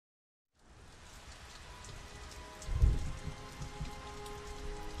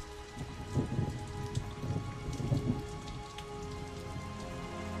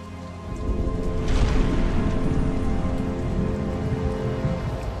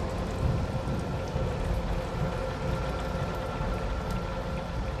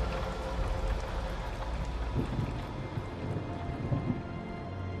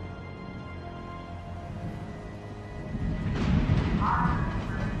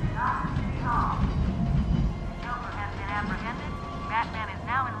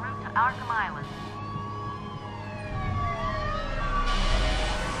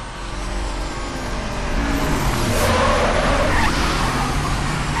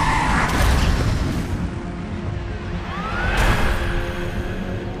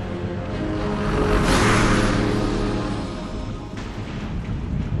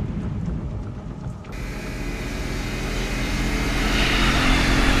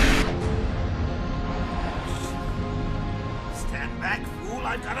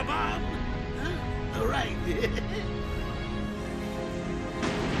I've got a bomb. Huh? All right.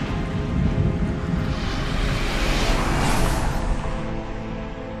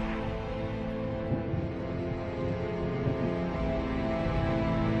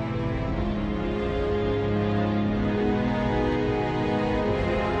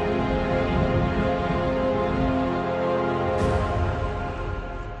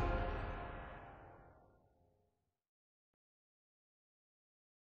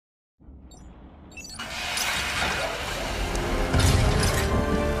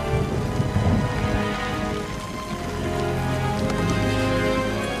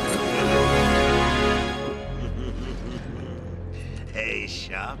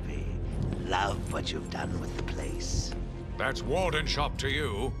 Sharpie, love what you've done with the place. That's Wardenshop to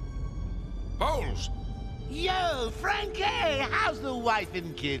you. Bowles! Yo, Frankie! How's the wife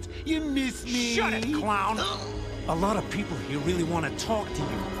and kids? You miss me? Shut it, clown! A lot of people here really want to talk to you.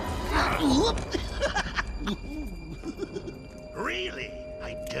 Really?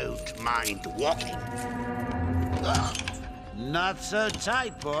 I don't mind walking. Not so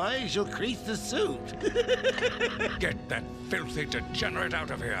tight, boys. You'll crease the suit. Get that filthy degenerate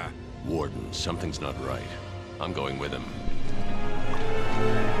out of here. Warden, something's not right. I'm going with him.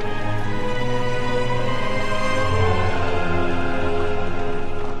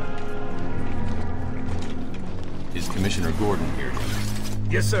 Is Commissioner Gordon here?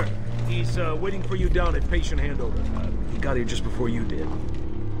 Yes, sir. He's waiting for you down at patient handover. He got here just before you did.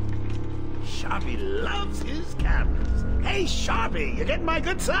 Sharpie loves his cameras. Hey, Sharpie, you getting my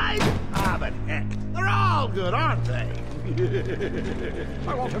good side? Ah, but heck, they're all good, aren't they?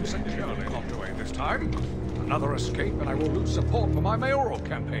 I want him securely locked away this time. Another escape and I will lose support for my mayoral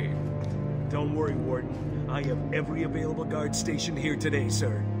campaign. Don't worry, Warden. I have every available guard stationed here today,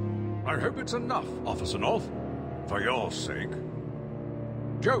 sir. I hope it's enough, Officer North. For your sake.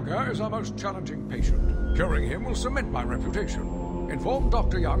 Joker is our most challenging patient. Curing him will cement my reputation. Inform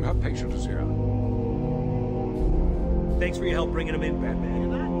Dr. Young her patient is here. Thanks for your help bringing him in,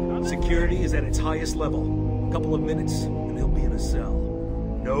 Batman. Security is at its highest level. A couple of minutes, and he'll be in a cell.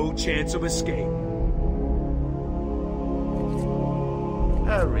 No chance of escape.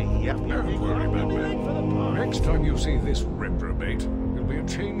 Hurry up, you Don't worry, Batman. Next time you see this reprobate, you'll be a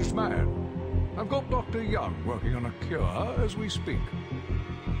changed man. I've got Dr. Young working on a cure as we speak.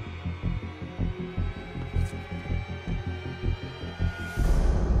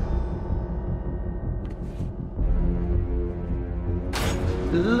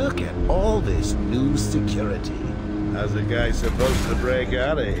 Look at all this new security. How's a guy supposed to break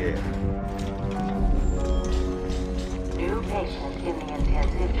out of here? New patient in the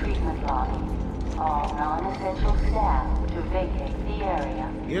intensive treatment lobby. All non-essential staff to vacate the area.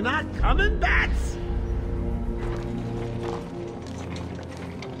 You're not coming, Bats?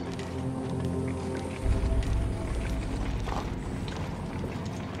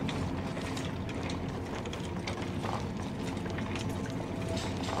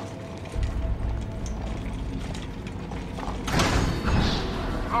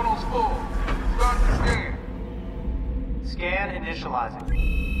 Tunnel's full. Start the scan. Scan initializing.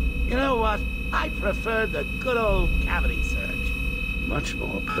 You know what? I prefer the good old cavity search. Much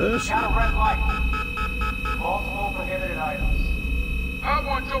more personal. Count a red light. Multiple prohibited items. I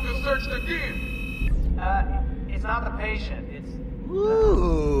want Joker searched again. It's not the patient. It's...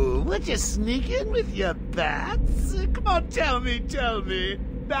 Ooh, would you sneak in with your bats? Come on, tell me.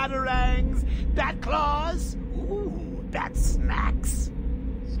 Batarangs, bat claws, ooh, bat snacks.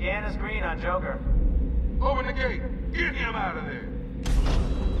 Scan is green on Joker. Open the gate. Get him out of there.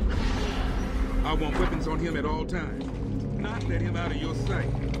 I want weapons on him at all times. Not let him out of your sight.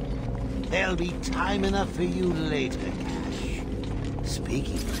 There'll be time enough for you later, Cash.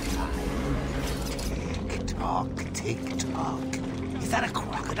 Speaking of time, tick-tock. Is that a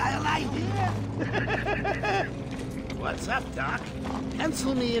crocodile I hear? What's up, Doc?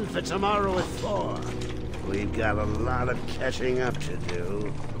 Pencil me in for tomorrow at 4. We've got a lot of catching up to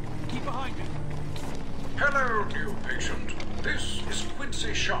do. Keep behind me. Hello, new patient. This is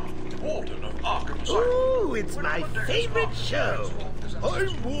Quincy Sharp, Warden of Arkham Asylum. Ooh, it's my favorite show.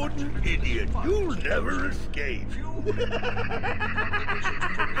 I'm Warden Idiot. You'll never escape. Psychiatric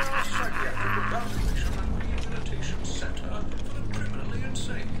Evaluation and Rehabilitation Center for the Criminally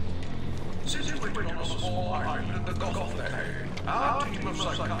Insane. Situated on a small island in the Gulf of Leyte, our team of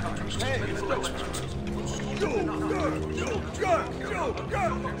psychiatrists and medical experts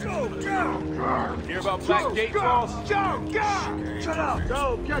Hear about Black Gate, boss? Shut up!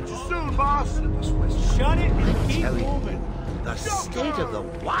 Go, catch you soon, boss! Shut it and keep Tell you, moving. the state of the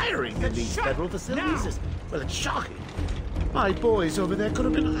wiring in these federal facilities is, well, it's shocking. My boys over there could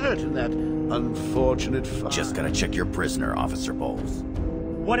have been hurt in that unfortunate fire. Just gotta check your prisoner, Officer Bowles.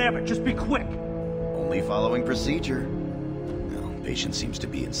 Whatever, just be quick. Only following procedure. Well, patient seems to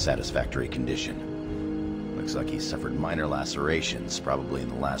be in satisfactory condition. Looks like he suffered minor lacerations, probably in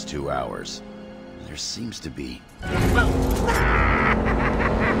the last 2 hours. There seems to be...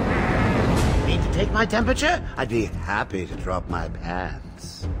 Need to take my temperature? I'd be happy to drop my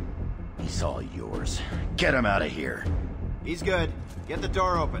pants. He's all yours. Get him out of here. He's good. Get the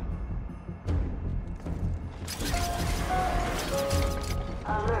door open.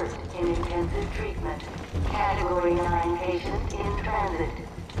 Alert in intensive treatment. Category 9 patient in transit.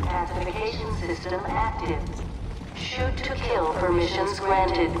 Classification system active. Shoot to kill permissions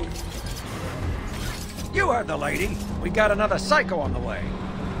granted. You heard the lady. We got another psycho on the way.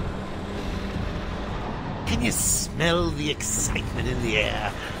 Can you smell the excitement in the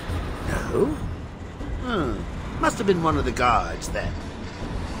air? No? Must have been one of the guards then.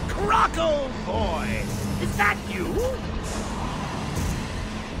 Croc, old boy! Is that you?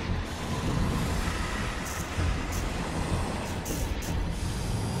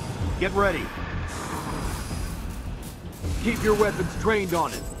 Get ready. Keep your weapons trained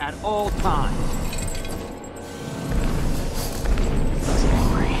on it at all times.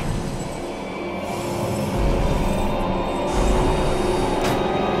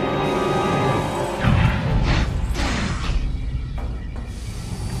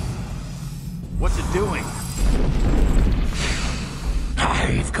 What's it doing?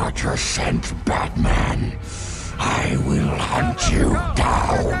 I've got your scent, Batman. I will hunt you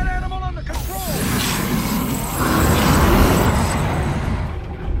down.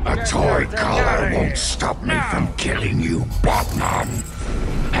 A toy collar won't stop me from killing you, Batman.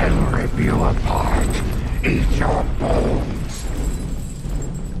 I'll rip you apart, eat your bones.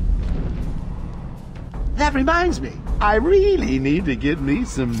 That reminds me, I really need to get me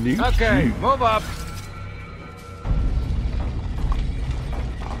some new Okay, shoes. move up.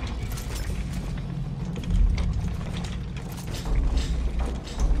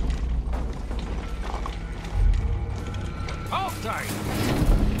 Hold tight.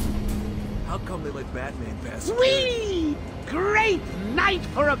 How come they let Batman pass? Sweet! Great night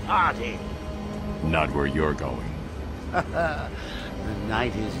for a party! Not where you're going. The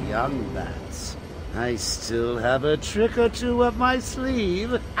night is young, Bats. I still have a trick or two up my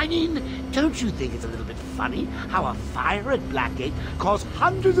sleeve. I mean, don't you think it's a little bit funny how a fire at Blackgate caused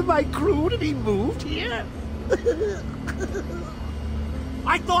hundreds of my crew to be moved here?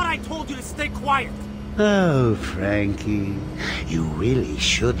 I thought I told you to stay quiet. Oh, Frankie, you really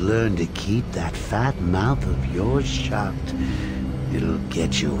should learn to keep that fat mouth of yours shut. It'll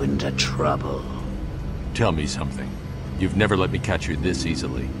get you into trouble. Tell me something. You've never let me catch you this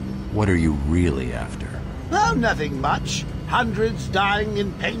easily. What are you really after? Oh, nothing much. Hundreds dying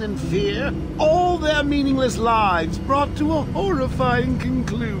in pain and fear. All their meaningless lives brought to a horrifying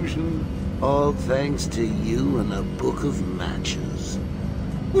conclusion. All thanks to you and a book of matches.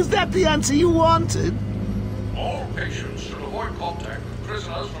 Was that the answer you wanted? All patients should avoid contact with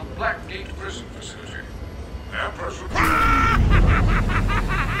prisoners from Blackgate Prison Facility. Empress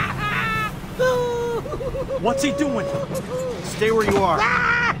What's he doing? Stay where you are.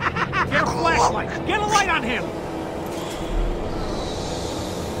 Get a flashlight. Get a light on him.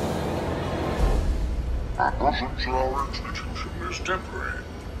 Our presence in our institution is temporary.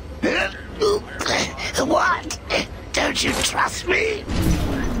 What? Don't you trust me?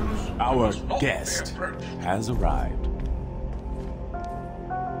 Our guest has arrived.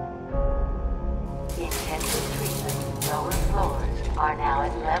 Intensive treatment. Lower floors are now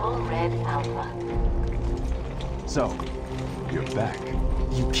at level red alpha. So, you're back.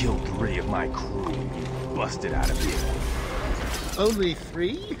 You killed 3 of my crew. Busted out of here. Only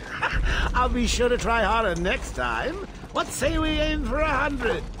 3? I'll be sure to try harder next time. What say we aim for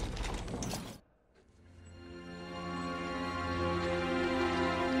 100?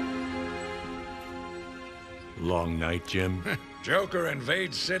 Long night, Jim? Joker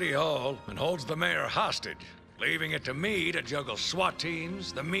invades City Hall and holds the mayor hostage, leaving it to me to juggle SWAT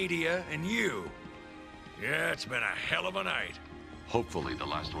teams, the media, and you. Yeah, it's been a hell of a night. Hopefully the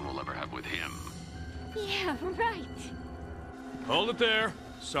last one we'll ever have with him. Yeah, right. Hold it there.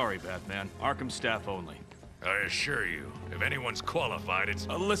 Sorry, Batman. Arkham staff only. I assure you, if anyone's qualified, it's...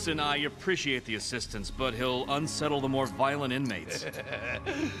 Listen, I appreciate the assistance, but he'll unsettle the more violent inmates.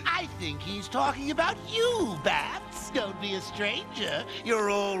 I think he's talking about you, Bats. Don't be a stranger. You're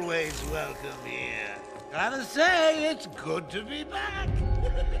always welcome here. Gotta say, it's good to be back.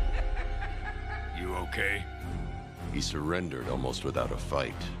 You okay? He surrendered almost without a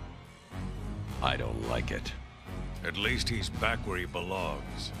fight. I don't like it. At least he's back where he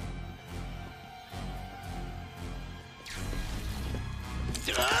belongs.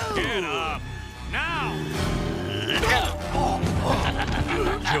 Get up! Now!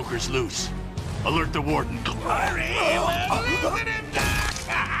 Joker's loose. Alert the warden. Hurry! We're leaving him back!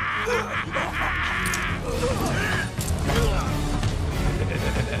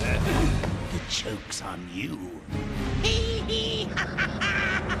 The joke's on you.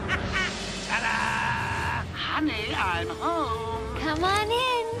 Ta-da! Honey, I'm home. Come on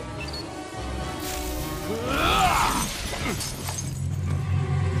in.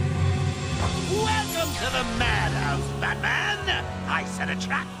 Welcome to the madhouse, Batman! I set a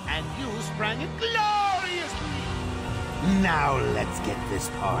trap, and you sprang it gloriously! Now let's get this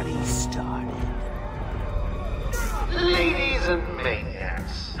party started. Ladies and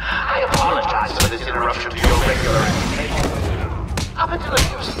maniacs, I apologize for this interruption to your regular entertainment. Up until a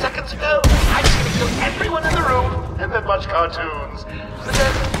few seconds ago, I was going to kill everyone in the room, and then watch cartoons. But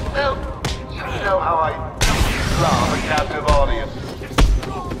then, well, you know how I love a captive audience.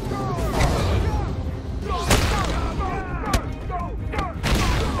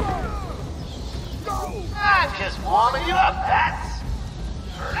 I'm just warming you up, Bats.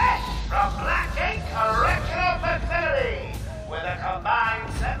 Fresh from Black Ink Correctional Facility, with a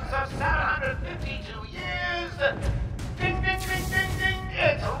combined sentence of 752 years. Ding, ding, ding, ding, ding.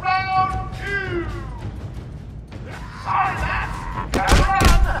 It's round 2. Sorry, Bats. Gotta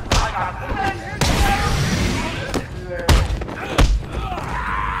run. I got the next.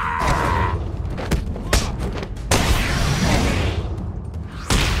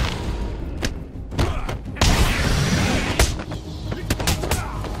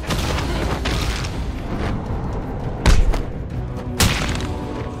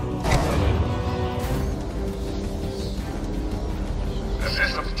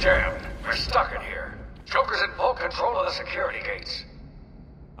 Jammed. We're stuck in here. Joker's in full control of the security gates.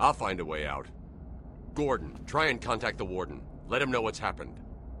 I'll find a way out. Gordon, try and contact the warden. Let him know what's happened.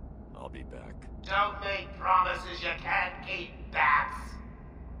 I'll be back. Don't make promises you can't keep, Bats.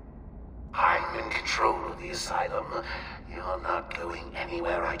 I'm in control of the asylum. You're not going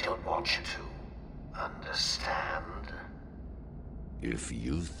anywhere I don't want you to. Understand? If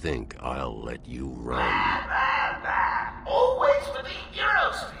you think I'll let you run... Always for the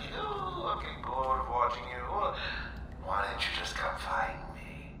heroes for you. I'm getting bored of watching you. Why don't you just come find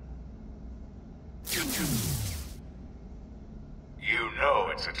me? You know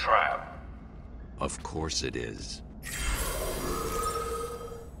it's a trap. Of course it is.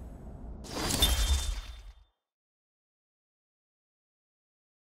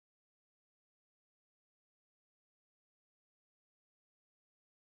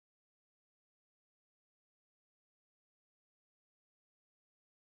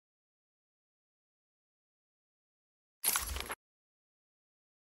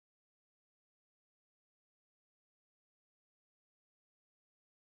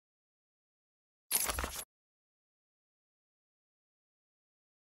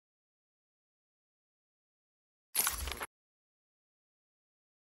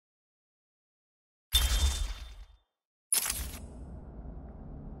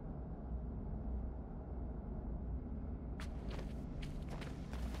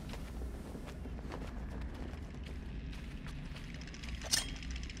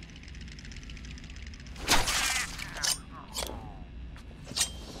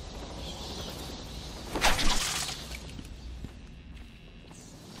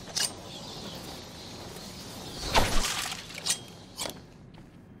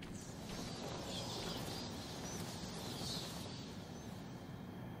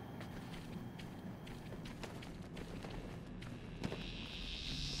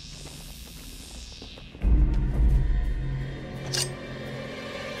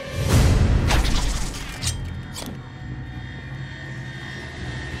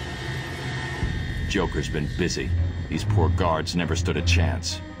 Joker's been busy. These poor guards never stood a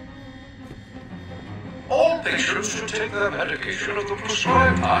chance. All patients should take their medication at the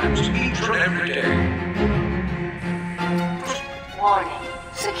prescribed times each and every day. Warning.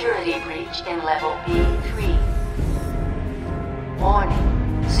 Security breach in level B3.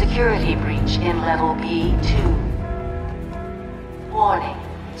 Warning. Security breach in level B2. Warning.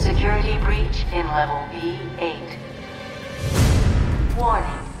 Security breach in level B8.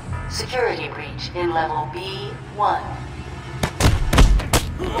 Warning. Security breach in level B1. Warning.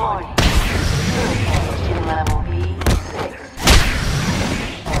 Security breach in level B6.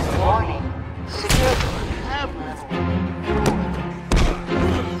 Warning. Security breach in level B4.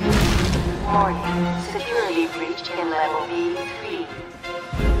 Warning. Security breach in level B3.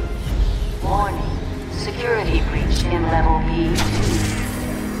 Warning. Security breach in level B2.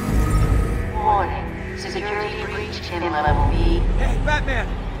 Warning. Security breach in level B. Hey, Batman!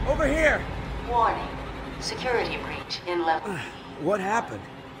 Over here! Warning. Security breach in level B. What happened?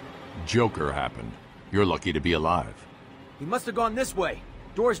 Joker happened. You're lucky to be alive. He must have gone this way.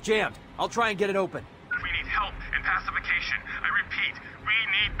 Door's jammed. I'll try and get it open. We need help in pacification. I repeat, we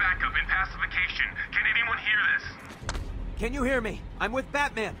need backup in pacification. Can anyone hear this? Can you hear me? I'm with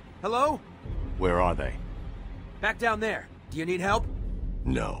Batman. Hello? Where are they? Back down there. Do you need help?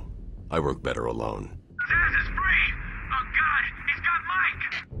 No. I work better alone. Zsasz is free! Oh god, he's got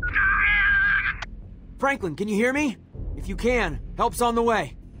Mike! Franklin, can you hear me? If you can, help's on the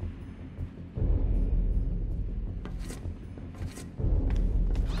way.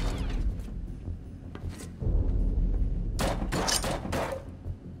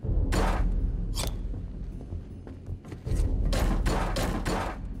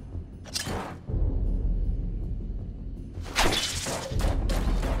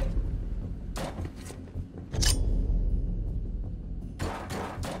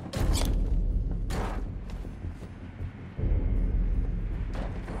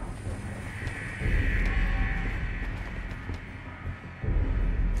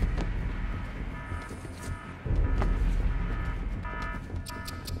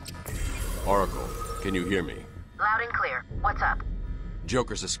 Oracle, can you hear me? Loud and clear. What's up?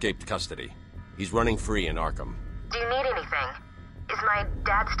 Joker's escaped custody. He's running free in Arkham. Do you need anything? Is my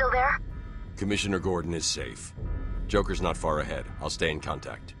dad still there? Commissioner Gordon is safe. Joker's not far ahead. I'll stay in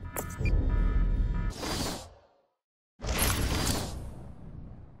contact.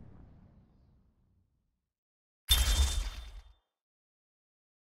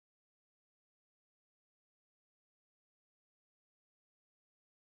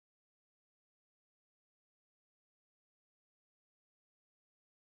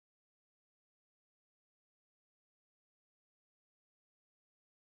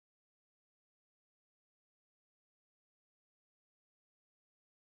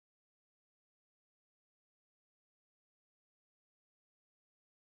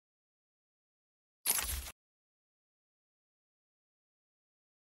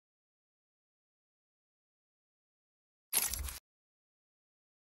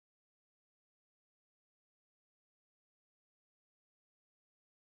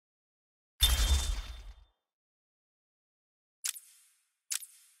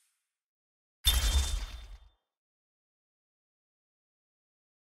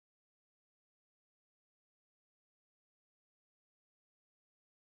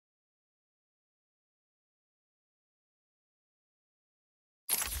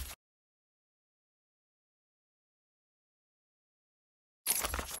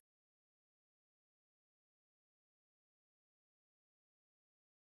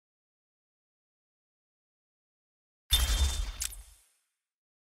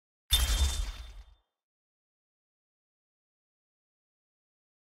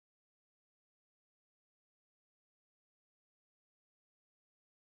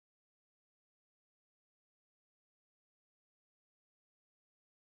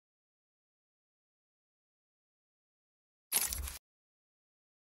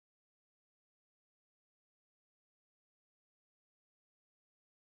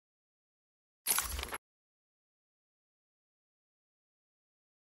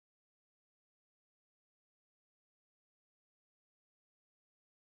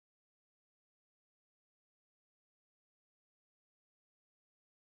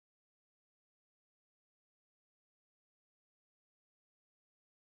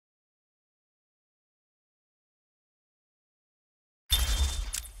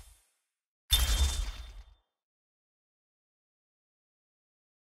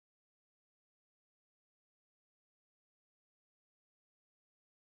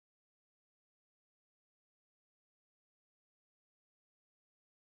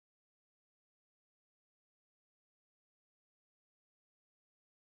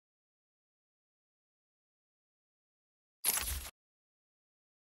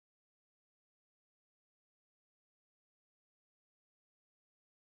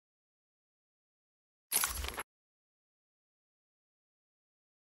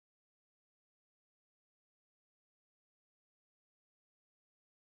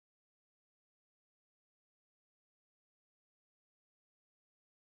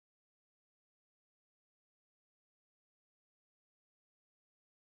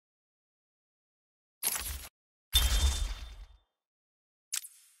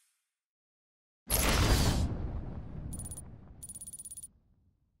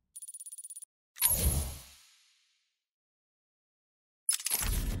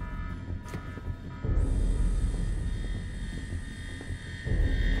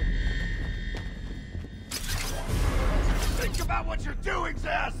 out what you're doing,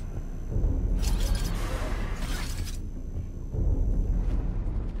 Zaz!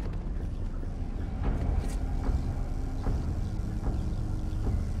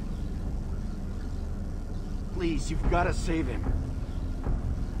 Please, you've got to save him.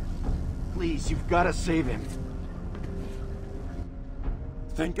 Please, you've got to save him.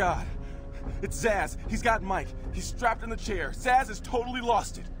 Thank God. It's Zaz. He's got Mike. He's strapped in the chair. Zaz has totally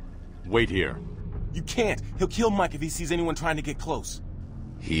lost it. Wait here. You can't. He'll kill Mike if he sees anyone trying to get close.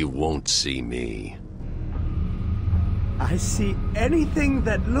 He won't see me. I see anything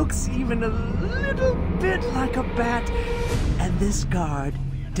that looks even a little bit like a bat, and this guard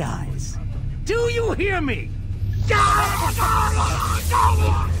dies. Do you hear me?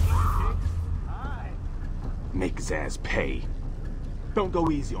 Make Zaz pay. Don't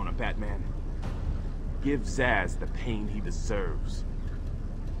go easy on him, Batman. Give Zaz the pain he deserves.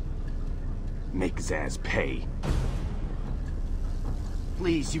 Make Zaz pay.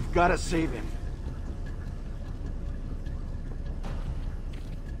 Please, you've got to save him.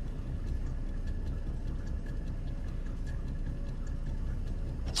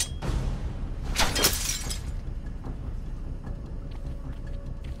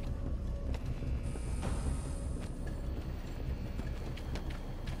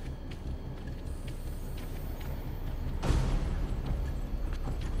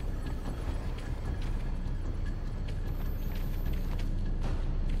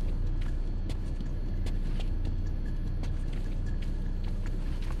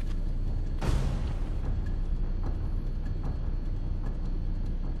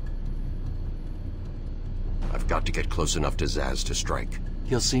 Got to get close enough to Zaz to strike.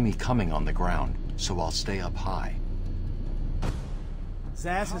 He'll see me coming on the ground, so I'll stay up high.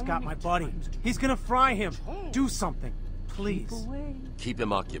 Zaz has got my buddy. He's gonna fry him. Do something, please. Keep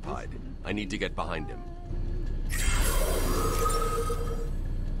him occupied. I need to get behind him.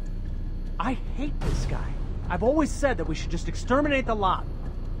 I hate this guy. I've always said that we should just exterminate the lot.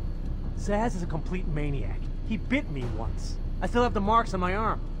 Zaz is a complete maniac. He bit me once. I still have the marks on my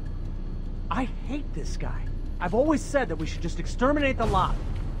arm. I hate this guy. I've always said that we should just exterminate the lot.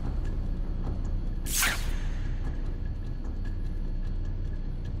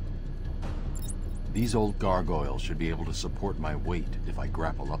 These old gargoyles should be able to support my weight if I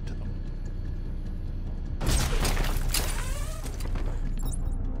grapple up to them.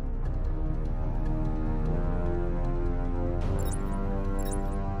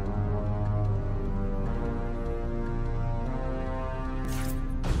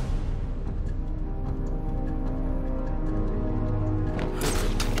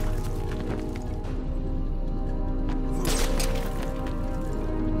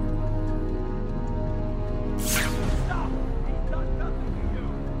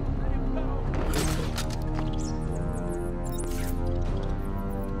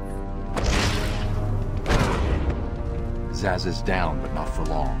 Zaz is down, but not for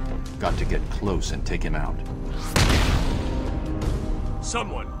long. Got to get close and take him out.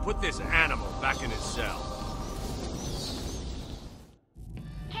 Someone put this animal back in his cell.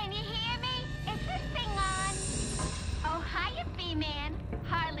 Can you hear me? Is this thing on? Oh, hiya, B-Man.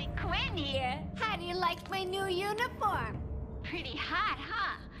 Harley Quinn here. How do you like my new uniform? Pretty hot,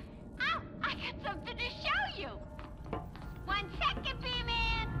 huh? Oh, I got something to show you. 1 second,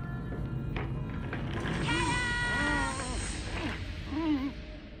 B-Man.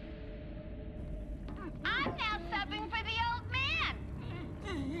 I'm now subbing for the old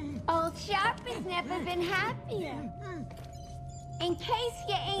man. Old Sharp has never been happier. In case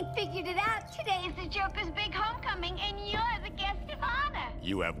you ain't figured it out, today is the Joker's big homecoming, and you're the guest of honor.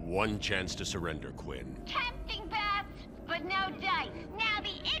 You have one chance to surrender, Quinn. Tempting, Bats, but no dice. Now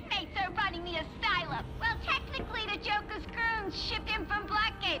the inmates are running the asylum. Well, technically the Joker's goons shipped in from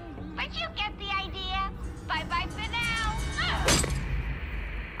Blackgate, but you get the idea. Bye-bye for now.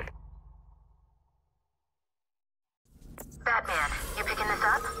 Batman, you picking this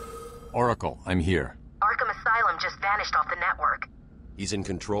up? Oracle, I'm here. Arkham Asylum just vanished off the network. He's in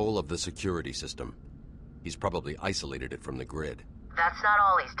control of the security system. He's probably isolated it from the grid. That's not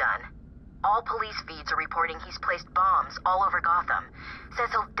all he's done. All police feeds are reporting he's placed bombs all over Gotham.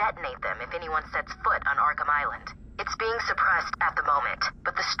 Says he'll detonate them if anyone sets foot on Arkham Island. It's being suppressed at the moment,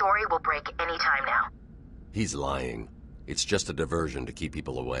 but the story will break any time now. He's lying. It's just a diversion to keep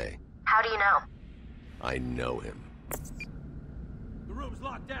people away. How do you know? I know him. The room's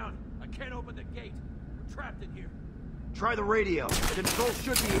locked down. I can't open the gate. We're trapped in here. Try the radio. Control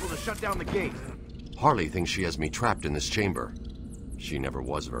should be able to shut down the gate. Harley thinks she has me trapped in this chamber. She never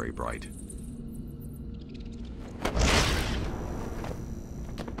was very bright.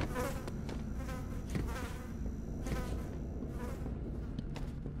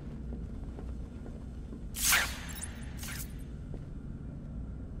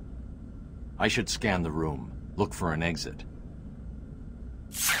 I should scan the room, look for an exit.